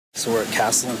So we're at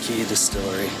Castle & Key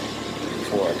Distillery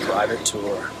for a private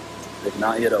tour. They've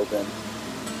not yet opened.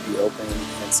 Be opening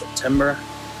in September,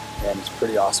 and it's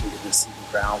pretty awesome getting to see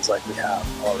the grounds like we have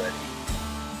already.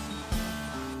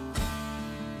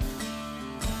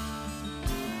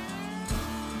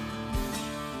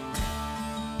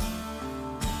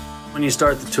 When you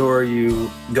start the tour,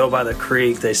 you go by the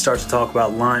creek. They start to talk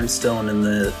about limestone and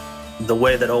the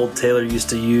way that Old Taylor used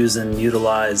to use and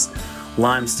utilize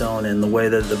limestone and the way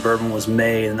that the bourbon was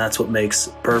made, and that's what makes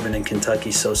bourbon in Kentucky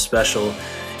so special,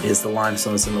 is the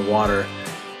limestone that's in the water.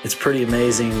 It's pretty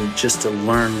amazing just to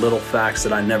learn little facts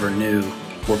that I never knew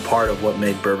were part of what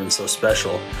made bourbon so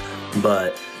special.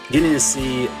 But getting to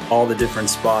see all the different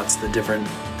spots, the different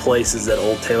places that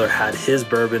Old Taylor had his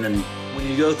bourbon, and when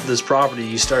you go through this property,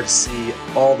 you start to see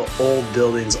all the old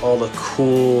buildings, all the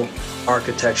cool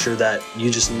architecture that you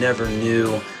just never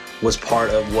knew was part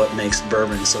of what makes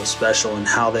bourbon so special, and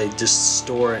how they just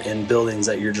store it in buildings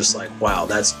that you're just like, wow,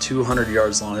 that's 200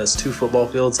 yards long, that's 2 football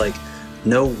fields, like,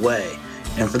 no way.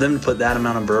 And for them to put that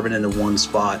amount of bourbon into one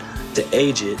spot, to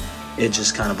age it, it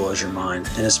just kind of blows your mind.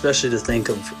 And especially to think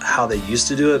of how they used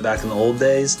to do it back in the old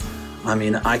days, I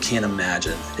mean, I can't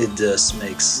imagine. It just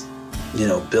makes, you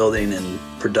know, building and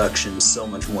production so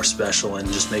much more special,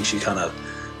 and just makes you kind of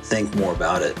think more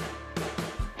about it.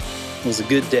 It was a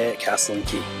good day at Castle &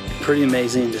 Key. Pretty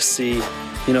amazing to see,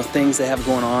 you know, things they have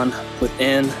going on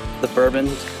within the bourbon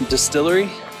distillery.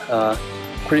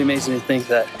 Pretty amazing to think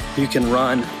that you can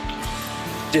run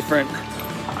different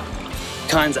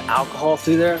kinds of alcohol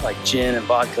through there, like gin and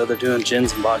vodka. They're doing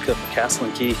gins and vodka for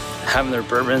Castle & Key, having their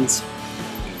bourbons,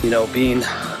 you know, being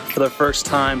for the first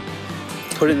time,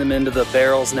 putting them into the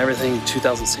barrels and everything in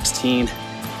 2016,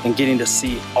 and getting to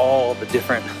see all the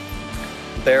different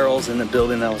barrels in the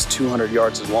building that was 200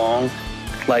 yards long.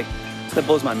 Like, that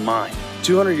blows my mind.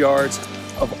 200 yards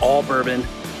of all bourbon,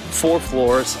 4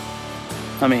 floors.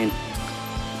 I mean,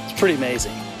 it's pretty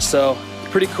amazing. So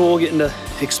pretty cool getting to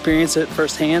experience it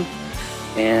firsthand,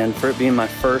 and for it being my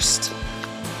first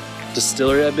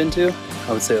distillery I've been to,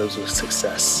 I would say it was a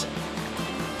success.